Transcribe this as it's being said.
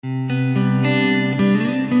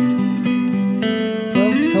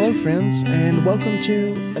friends, and welcome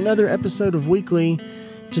to another episode of Weekly.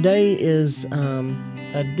 Today is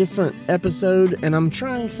a different episode, and I'm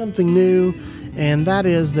trying something new, and that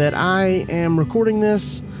is that I am recording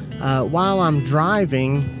this while I'm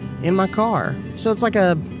driving in my car. So it's like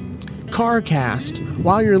a car cast.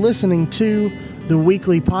 While you're listening to the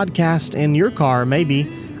Weekly podcast in your car,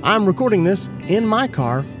 maybe, I'm recording this in my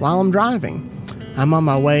car while I'm driving. I'm on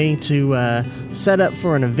my way to set up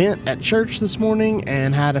for an event at church this morning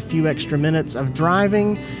and had a few extra minutes of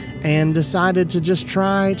driving and decided to just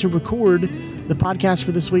try to record the podcast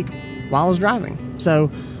for this week while I was driving.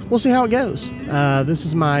 So we'll see how it goes. This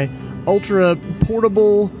is my ultra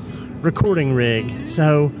portable recording rig.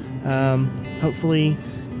 So hopefully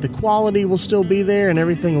the quality will still be there and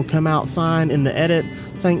everything will come out fine in the edit,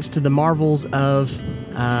 thanks to the marvels of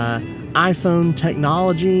iPhone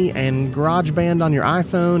technology and GarageBand on your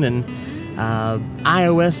iPhone and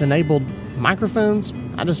iOS-enabled microphones.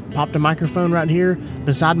 I just popped a microphone right here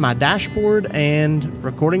beside my dashboard and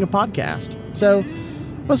recording a podcast. So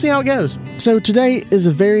let's see how it goes. So today is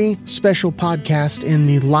a very special podcast in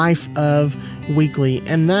the life of Weekly,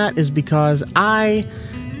 and that is because I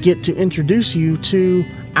get to introduce you to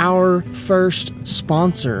our first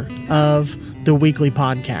sponsor of the Weekly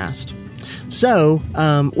podcast. So,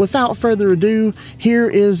 without further ado, here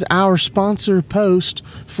is our sponsor post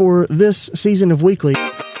for this season of Weekly.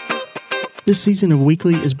 This season of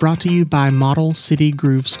Weekly is brought to you by Model City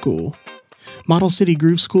Groove School. Model City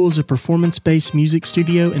Groove School is a performance-based music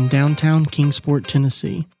studio in downtown Kingsport,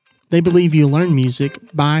 Tennessee. They believe you learn music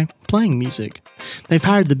by playing music. They've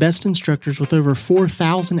hired the best instructors with over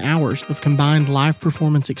 4,000 hours of combined live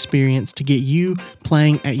performance experience to get you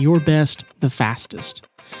playing at your best the fastest.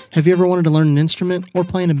 Have you ever wanted to learn an instrument or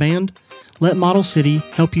play in a band? Let Model City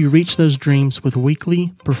help you reach those dreams with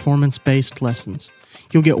weekly performance-based lessons.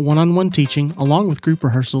 You'll get one-on-one teaching along with group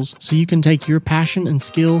rehearsals so you can take your passion and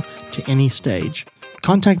skill to any stage.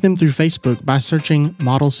 Contact them through Facebook by searching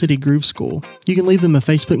Model City Groove School. You can leave them a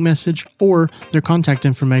Facebook message, or their contact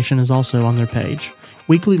information is also on their page.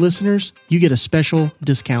 Weekly listeners, you get a special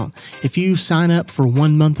discount. If you sign up for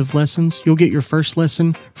 1 month of lessons, you'll get your first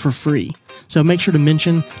lesson for free. So make sure to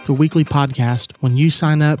mention the Weekly podcast when you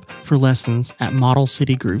sign up for lessons at Model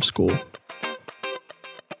City Groove School.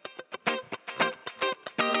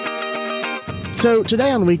 So today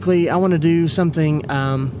on Weekly, I want to do something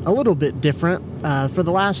a little bit different. For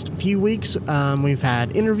the last few weeks, we've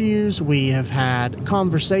had interviews, we have had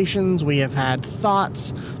conversations, we have had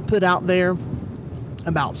thoughts put out there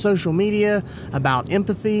about social media, about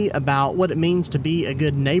empathy, about what it means to be a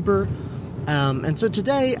good neighbor. And so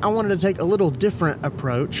today, I wanted to take a little different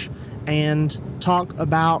approach and talk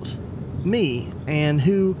about me and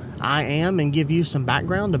who I am and give you some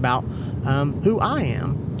background about who I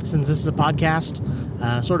am. Since this is a podcast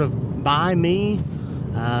sort of by me,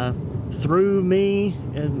 through me,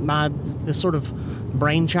 and this sort of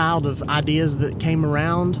brainchild of ideas that came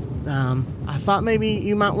around, I thought maybe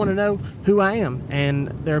you might want to know who I am. And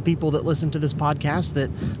there are people that listen to this podcast that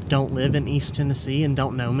don't live in East Tennessee and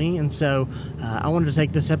don't know me. And so I wanted to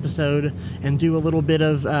take this episode and do a little bit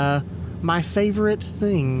of my favorite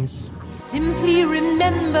things. Simply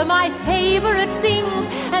remember my favorite things,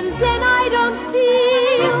 and then I don't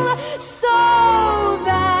feel so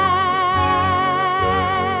bad.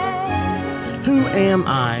 Who am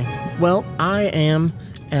I? Well, I am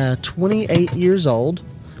 28 years old.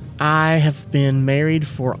 I have been married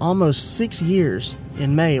for almost 6 years.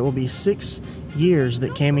 In May, it will be 6 years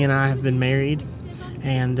that Cammie and I have been married.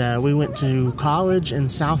 And we went to college in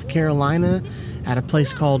South Carolina at a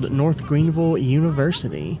place called North Greenville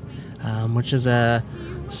University. Which is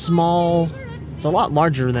it's a lot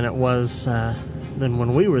larger than it was than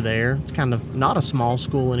when we were there. It's kind of not a small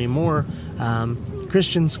school anymore.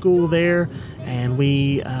 Christian school there, and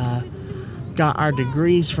we got our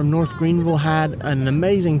degrees from North Greenville, had an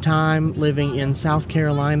amazing time living in South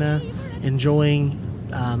Carolina, enjoying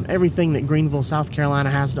everything that Greenville, South Carolina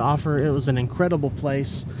has to offer. It was an incredible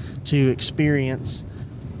place to experience.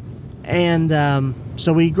 And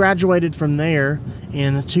so we graduated from there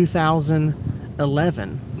in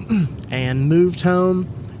 2011 and moved home.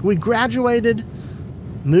 We graduated,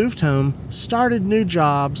 moved home, started new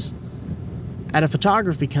jobs at a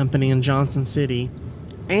photography company in Johnson City,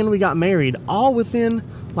 and we got married all within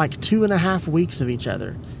like 2.5 weeks of each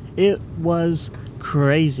other. It was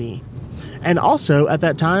crazy. And also at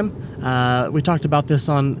that time, we talked about this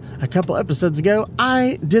on a couple episodes ago,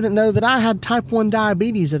 I didn't know that I had type 1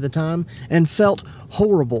 diabetes at the time and felt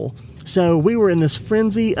horrible. So we were in this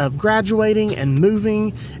frenzy of graduating and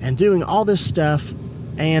moving and doing all this stuff,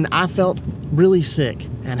 and I felt really sick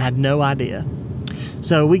and had no idea.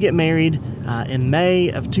 So we get married in May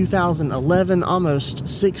of 2011, almost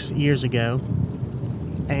 6 years ago,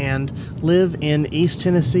 and live in East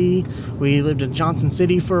Tennessee. We lived in Johnson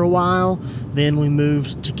City for a while. Then we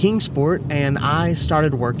moved to Kingsport, and I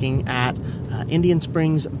started working at Indian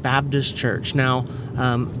Springs Baptist Church. Now,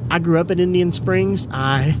 I grew up in Indian Springs.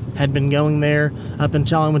 I had been going there up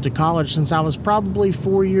until I went to college since I was probably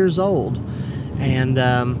 4 years old. And,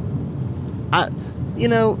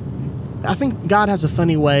 I think God has a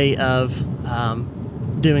funny way of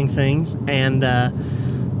doing things. And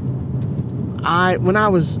when I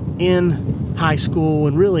was in high school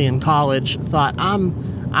and really in college, thought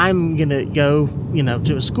I'm gonna go,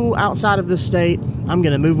 to a school outside of this state. I'm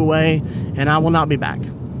gonna move away, and I will not be back.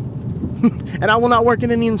 And I will not work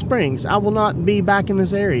in Indian Springs. I will not be back in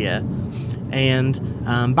this area. And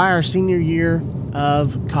by our senior year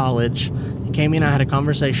of college, Cami and I had a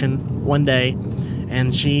conversation one day,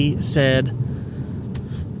 and she said,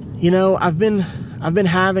 I've been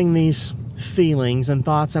having these feelings and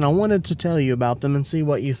thoughts, and I wanted to tell you about them and see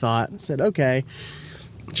what you thought. I said, okay.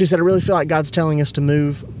 She said, I really feel like God's telling us to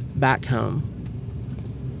move back home.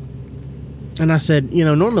 And I said,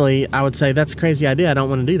 normally I would say that's a crazy idea. I don't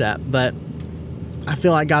want to do that. But I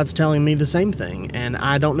feel like God's telling me the same thing. And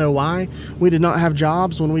I don't know why. We did not have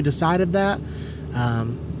jobs when we decided that.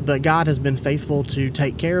 But God has been faithful to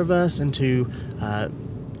take care of us and to,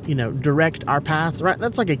 direct our paths. Right?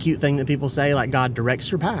 That's like a cute thing that people say, like God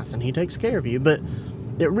directs your paths and he takes care of you. But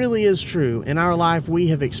it really is true. In our life, we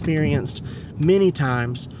have experienced many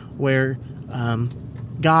times where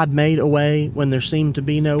God made a way when there seemed to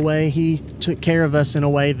be no way. He took care of us in a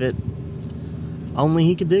way that only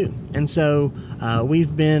he could do. And so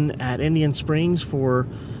we've been at Indian Springs for,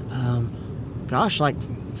 like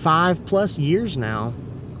 5+ years now.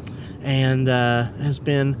 And has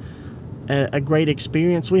been a great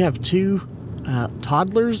experience. We have 2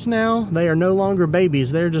 toddlers now. They are no longer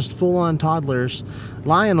babies. They're just full-on toddlers.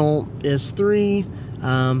 Lionel is 3,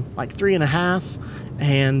 3.5,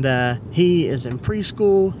 and he is in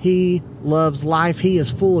preschool. He loves life. He is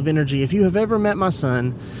full of energy. If you have ever met my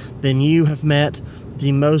son, then you have met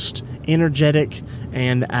the most energetic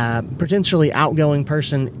and potentially outgoing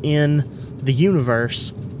person in the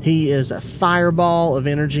universe. He is a fireball of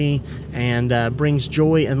energy and brings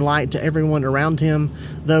joy and light to everyone around him.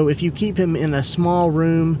 Though if you keep him in a small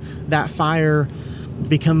room, that fire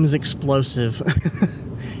becomes explosive.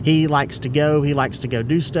 He likes to go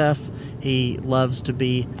do stuff. He loves to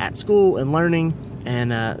be at school and learning,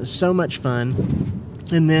 and so much fun.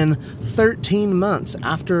 And then 13 months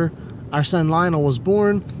after our son Lionel was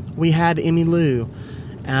born, we had Emmy Lou.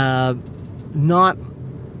 Not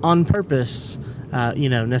on purpose,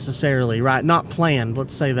 necessarily, right? Not planned,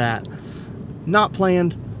 let's say that. Not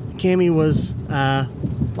planned. Cami was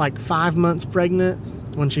 5 months pregnant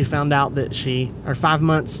when she found out that 5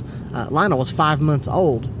 months, Lionel was 5 months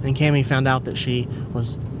old, and Cami found out that she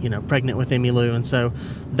was, pregnant with Emmy Lou. And so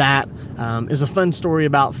that is a fun story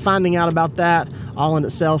about finding out about that all in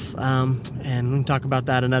itself, and we can talk about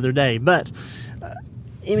that another day. But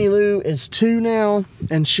Emmy Lou is 2 now,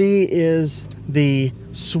 and she is the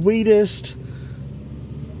sweetest,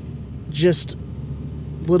 just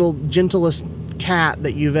little gentlest cat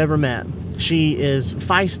that you've ever met. She is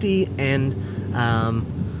feisty, and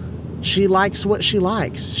she likes what she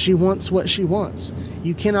likes. She wants what she wants.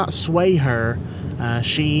 You cannot sway her.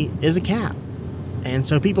 She is a cat. And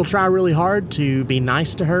so people try really hard to be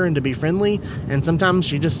nice to her and to be friendly, and sometimes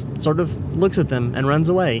she just sort of looks at them and runs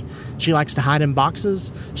away. She likes to hide in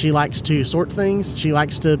boxes. She likes to sort things. She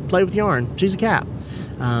likes to play with yarn. She's a cat.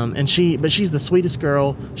 But she's the sweetest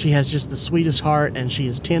girl. She has just the sweetest heart, and she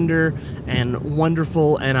is tender and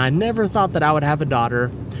wonderful. And I never thought that I would have a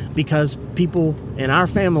daughter, because people in our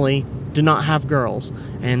family do not have girls.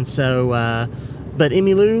 And so, but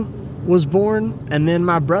Emmy Lou was born, and then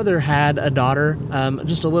my brother had a daughter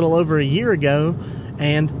just a little over a year ago.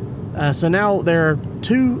 And so now there are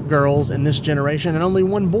 2 girls in this generation and only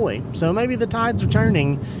 1 boy. So maybe the tides are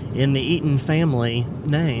turning in the Eaton family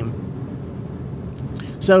name.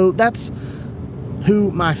 So that's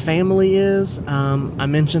who my family is. I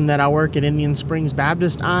mentioned that I work at Indian Springs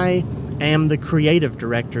Baptist. I am the creative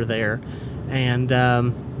director there, and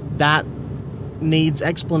that needs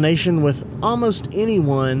explanation with almost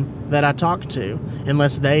anyone that I talk to,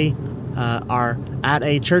 unless they are at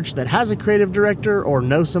a church that has a creative director or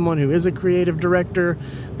know someone who is a creative director.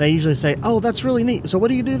 They usually say, "Oh, that's really neat. So what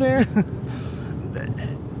do you do there?"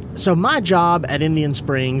 So my job at Indian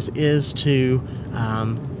Springs is to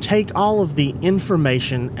take all of the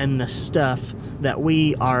information and the stuff that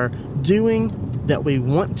we are doing that we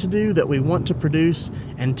want to do, that we want to produce,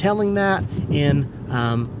 and telling that in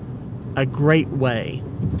a great way.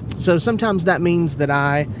 So sometimes that means that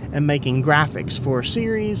I am making graphics for a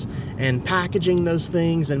series and packaging those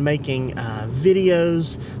things and making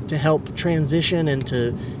videos to help transition and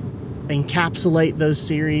to encapsulate those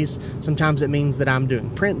series. Sometimes it means that I'm doing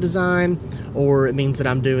print design, or it means that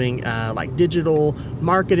I'm doing like digital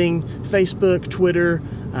marketing, Facebook, Twitter,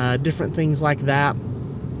 different things like that.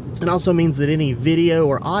 It also means that any video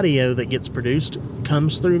or audio that gets produced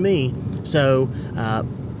comes through me. So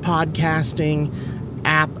podcasting,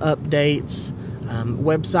 app updates,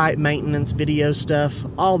 website maintenance, video stuff,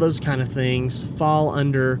 all those kind of things fall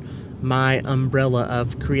under my umbrella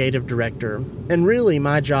of creative director. And really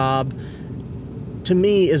my job to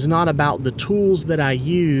me is not about the tools that I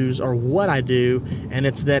use or what I do, and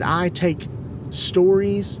it's that I take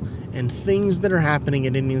stories and things that are happening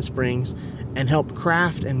at Indian Springs and help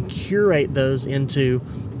craft and curate those into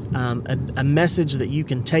a message that you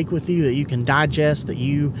can take with you, that you can digest, that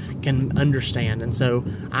you can understand. And so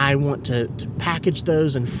I want to package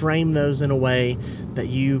those and frame those in a way that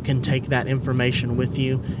you can take that information with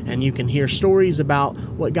you, and you can hear stories about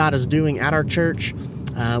what God is doing at our church,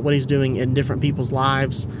 what He's doing in different people's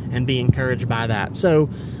lives, and be encouraged by that. So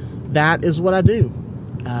that is what I do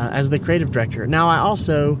as the creative director. Now I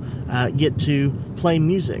also get to play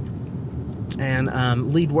music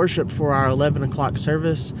and lead worship for our 11 o'clock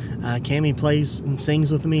service. Cammie plays and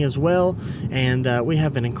sings with me as well, and we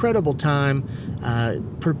have an incredible time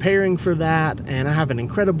preparing for that, and I have an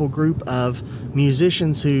incredible group of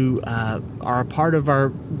musicians who are a part of our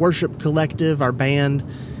worship collective, our band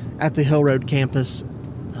at the Hill Road campus.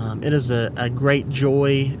 It is a great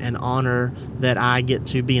joy and honor that I get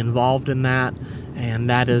to be involved in that, and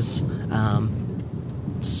that is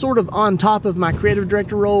sort of on top of my creative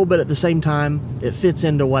director role, but at the same time it fits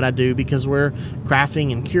into what I do because we're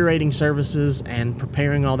crafting and curating services and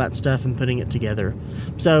preparing all that stuff and putting it together.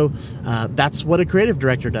 So that's what a creative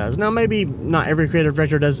director does. Now maybe not every creative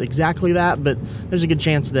director does exactly that, but there's a good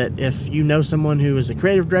chance that if you know someone who is a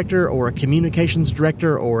creative director or a communications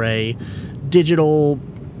director or a digital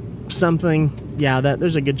something,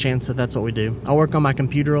 there's a good chance that that's what we do. I work on my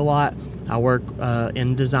computer a lot. I work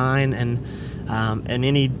in design, and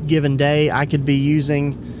any given day I could be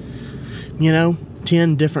using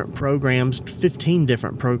 10 different programs, 15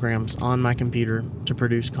 different programs on my computer to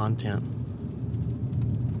produce content.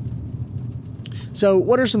 So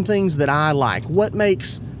what are some things that I like? What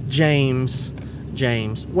makes James?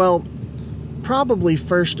 Well, probably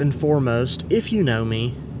first and foremost, if you know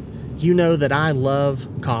me, you know that I love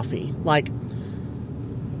coffee. Like,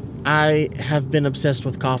 I have been obsessed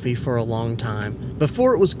with coffee for a long time.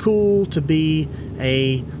 Before it was cool to be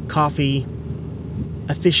a coffee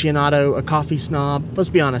aficionado, a coffee snob. Let's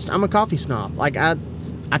be honest, I'm a coffee snob. Like I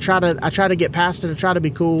try to get past it. I try to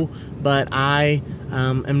be cool, but I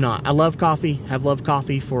am not. I love coffee. Have loved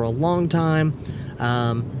coffee for a long time.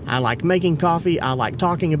 I like making coffee. I like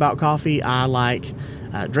talking about coffee. I like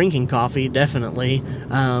drinking coffee, definitely.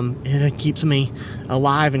 It keeps me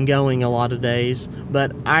alive and going a lot of days.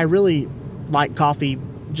 But I really like coffee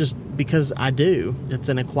just because I do. It's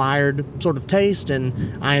an acquired sort of taste, and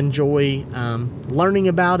I enjoy learning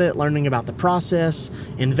about it, learning about the process,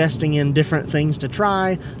 investing in different things to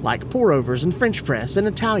try, like pour-overs and French press and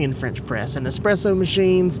Italian French press and espresso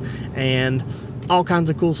machines and all kinds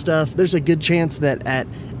of cool stuff. There's a good chance that at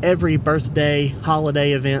every birthday,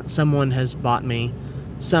 holiday event, someone has bought me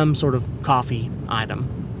some sort of coffee item.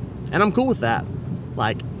 And I'm cool with that.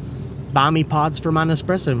 Like, buy me pods for my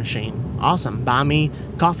Nespresso machine. Awesome. Buy me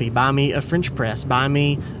coffee. Buy me a French press. Buy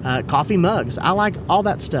me coffee mugs. I like all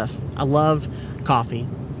that stuff. I love coffee.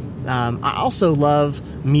 I also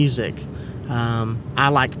love music. I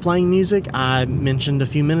like playing music. I mentioned a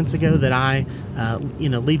few minutes ago that I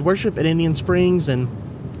lead worship at Indian Springs and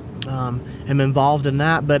am involved in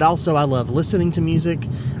that, but also I love listening to music.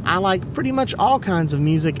 I like pretty much all kinds of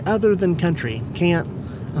music other than country.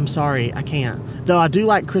 I'm sorry, I can't. Though I do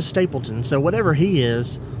like Chris Stapleton, so whatever he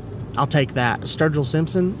is, I'll take that. Sturgill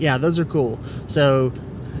Simpson, yeah, those are cool. So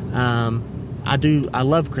I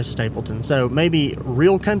love Chris Stapleton. So maybe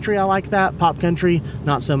real country, I like that. Pop country,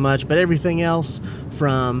 not so much, but everything else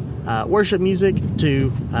from worship music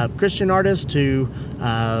to Christian artists to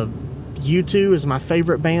U2 is my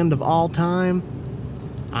favorite band of all time.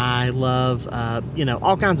 I love,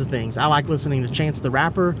 all kinds of things. I like listening to Chance the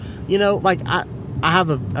Rapper. I have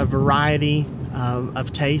a variety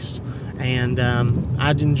of taste, and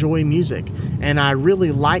I enjoy music. And I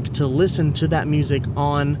really like to listen to that music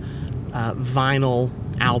on vinyl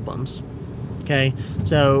albums. Okay,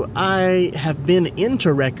 so I have been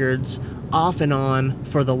into records off and on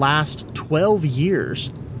for the last 12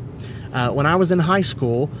 years. When I was in high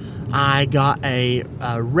school, I got a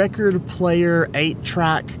record player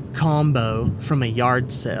 8-track combo from a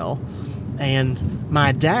yard sale, and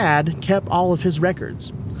my dad kept all of his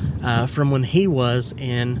records from when he was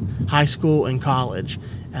in high school and college.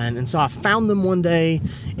 And so I found them one day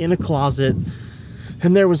in a closet,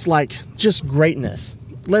 and there was like just greatness.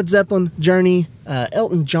 Led Zeppelin, Journey,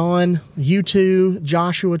 Elton John, U2,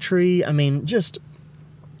 Joshua Tree. I mean, just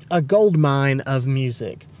a gold mine of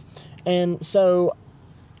music. And so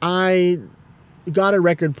I got a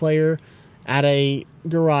record player at a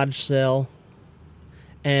garage sale,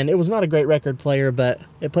 and it was not a great record player, but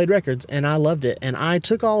it played records, and I loved it. And I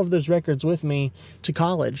took all of those records with me to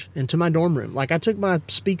college and to my dorm room. Like, I took my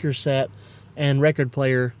speaker set and record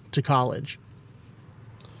player to college.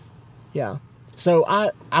 Yeah. So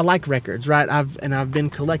I like records, right? I've been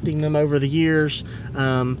collecting them over the years.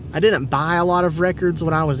 I didn't buy a lot of records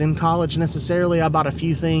when I was in college necessarily. I bought a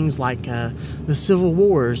few things like the Civil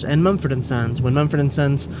Wars and Mumford & Sons when Mumford &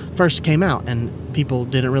 Sons first came out, and people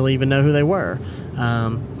didn't really even know who they were.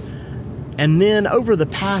 And then over the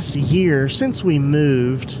past year, since we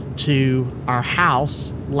moved to our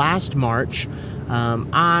house last March,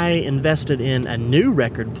 I invested in a new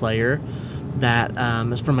record player that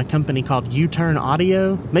is from a company called U-Turn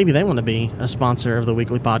Audio. Maybe they want to be a sponsor of the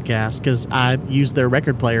weekly podcast, because I use their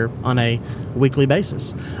record player on a weekly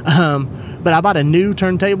basis. But I bought a new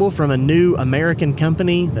turntable from a new American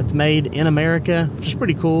company that's made in America, which is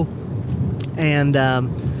pretty cool. And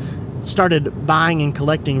started buying and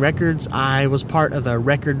collecting records. I was part of a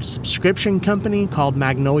record subscription company called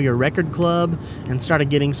Magnolia Record Club, and started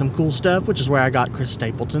getting some cool stuff, which is where I got Chris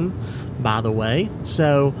Stapleton, by the way.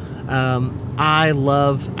 So I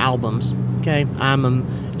love albums. Okay, I'm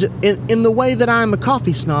in the way that I'm a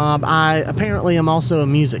coffee snob, I apparently am also a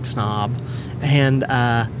music snob and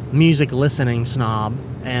music listening snob.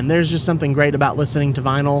 And there's just something great about listening to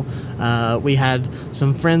vinyl. We had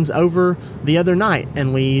some friends over the other night,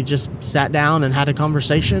 and we just sat down and had a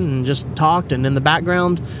conversation and just talked, and in the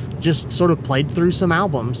background just sort of played through some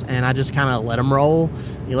albums, and I just kind of let them roll.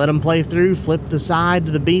 You let them play through, flip the side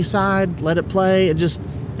to the B side, let it play. It just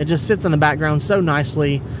sits in the background so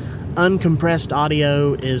nicely. Uncompressed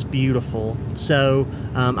audio is beautiful. So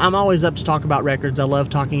I'm always up to talk about records. I love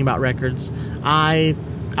talking about records. I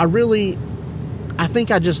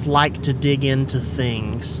think I just like to dig into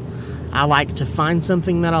things. I like to find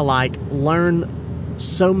something that I like, learn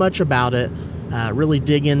so much about it, really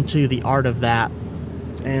dig into the art of that,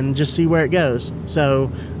 and just see where it goes.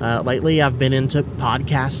 So lately I've been into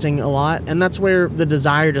podcasting a lot, and that's where the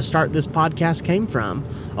desire to start this podcast came from.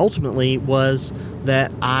 Ultimately was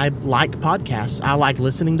that I like podcasts. I like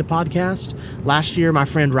listening to podcasts. Last year, my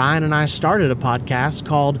friend Ryan and I started a podcast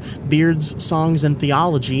called Beards, Songs, and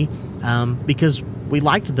Theology, because we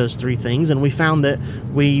liked those three things, and we found that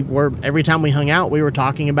every time we hung out, we were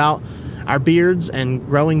talking about our beards and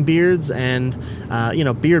growing beards and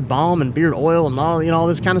beard balm and beard oil and all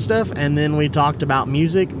this kind of stuff. And then we talked about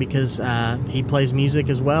music, because he plays music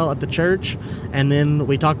as well at the church. And then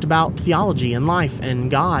we talked about theology and life and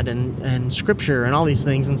God and scripture and all these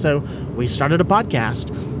things. And so we started a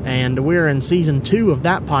podcast, and we're in season 2 of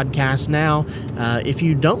that podcast now. If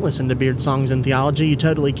you don't listen to Beard Songs and Theology, you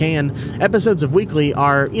totally can. Episodes of Weekly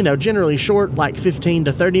are, generally short, like 15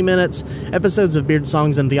 to 30 minutes. Episodes of Beard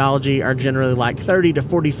Songs and Theology are generally like 30 to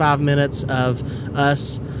 45 minutes of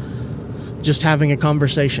us just having a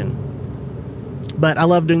conversation. But I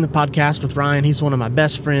love doing the podcast with Ryan. He's one of my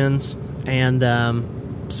best friends. And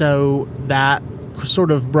so that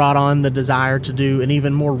sort of brought on the desire to do an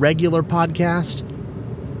even more regular podcast.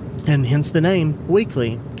 And hence the name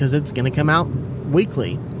Weekly, because it's going to come out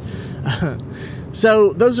weekly.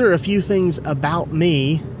 So those are a few things about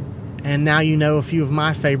me. And now you know a few of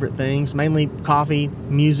my favorite things, mainly coffee,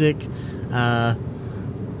 music,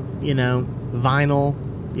 vinyl.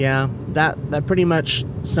 Yeah, that pretty much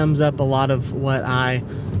sums up a lot of what I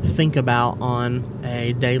think about on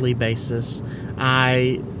a daily basis.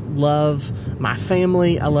 I love my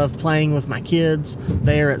family. I love playing with my kids.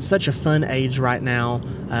 They are at such a fun age right now.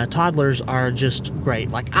 Toddlers are just great.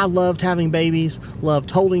 Like, I loved having babies, loved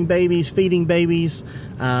holding babies, feeding babies,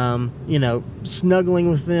 snuggling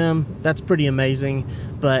with them. That's pretty amazing.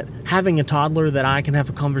 But having a toddler that I can have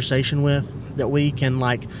a conversation with, that we can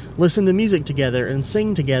listen to music together and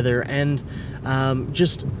sing together and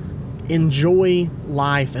just enjoy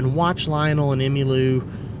life and watch Lionel and Emmylou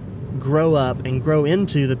grow up and grow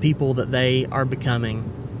into the people that they are becoming.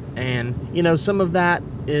 And some of that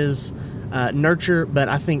is nurture, but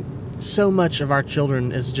I think so much of our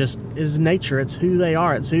children is nature. It's who they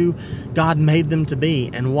are. It's who God made them to be.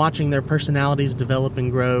 And watching their personalities develop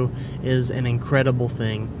and grow is an incredible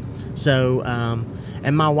thing. So,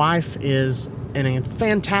 and my wife is a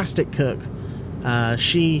fantastic cook.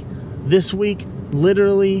 She, this week,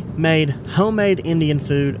 literally made homemade Indian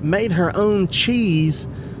food, made her own cheese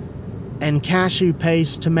and cashew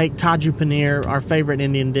paste to make kaju paneer, our favorite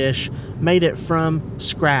Indian dish, made it from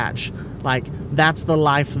scratch. Like, that's the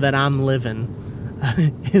life that I'm living,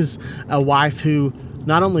 is a wife who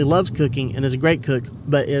not only loves cooking and is a great cook,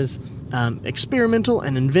 but is experimental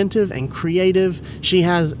and inventive and creative. She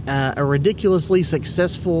has a ridiculously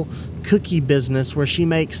successful cookie business where she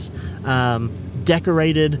makes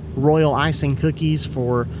decorated royal icing cookies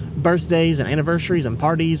for birthdays and anniversaries and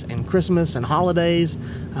parties and Christmas and holidays.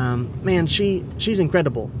 Man, she's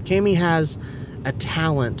incredible. Cami has a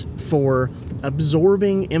talent for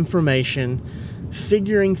absorbing information,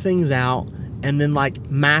 figuring things out, and then like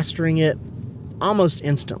mastering it almost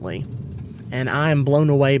instantly. And I am blown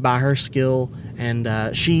away by her skill, and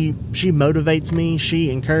she motivates me.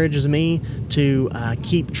 She encourages me to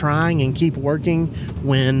keep trying and keep working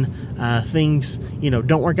when things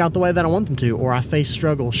don't work out the way that I want them to, or I face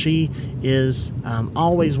struggle. She is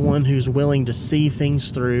always one who's willing to see things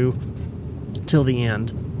through till the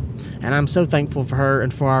end. And I'm so thankful for her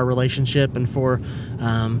and for our relationship and for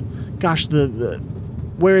the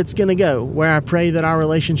where it's going to go, where I pray that our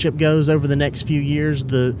relationship goes over the next few years.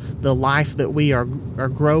 The life that we are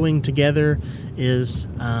growing together is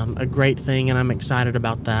a great thing, and I'm excited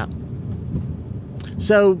about that.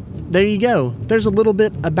 So there you go. There's a little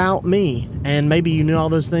bit about me, and maybe you knew all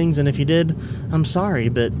those things, and if you did, I'm sorry,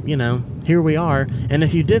 but here we are. And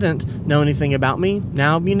if you didn't know anything about me,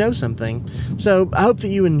 now you know something. So I hope that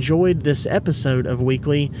you enjoyed this episode of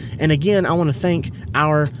Weekly. And again, I want to thank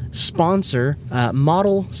our sponsor,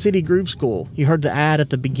 Model City Groove School. You heard the ad at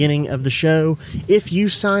the beginning of the show. If you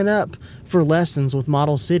sign up for lessons with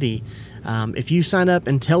Model City, if you sign up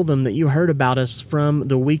and tell them that you heard about us from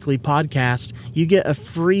the Weekly podcast, you get a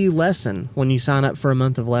free lesson when you sign up for a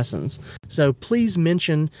month of lessons. So please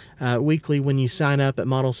mention Weekly when you sign up at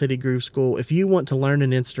Model City Groove School. If you want to learn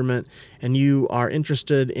an instrument and you are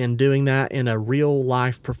interested in doing that in a real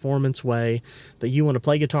life performance way, that you want to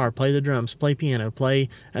play guitar, play the drums, play piano, play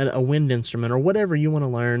a wind instrument, or whatever you want to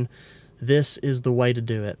learn, this is the way to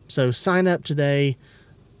do it. So sign up today.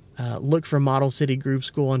 Look for Model City Groove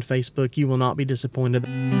School on Facebook. You will not be disappointed.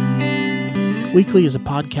 Weekly is a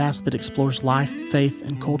podcast that explores life, faith,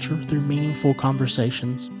 and culture through meaningful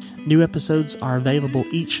conversations. New episodes are available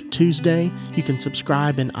each Tuesday. You can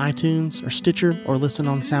subscribe in iTunes or Stitcher or listen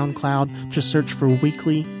on SoundCloud. Just search for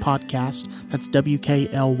Weekly Podcast. That's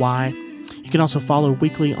WKLY. You can also follow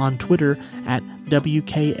Weekly on Twitter at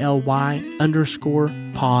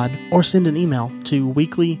WKLY_pod or send an email to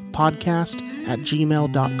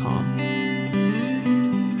weeklypodcast@gmail.com.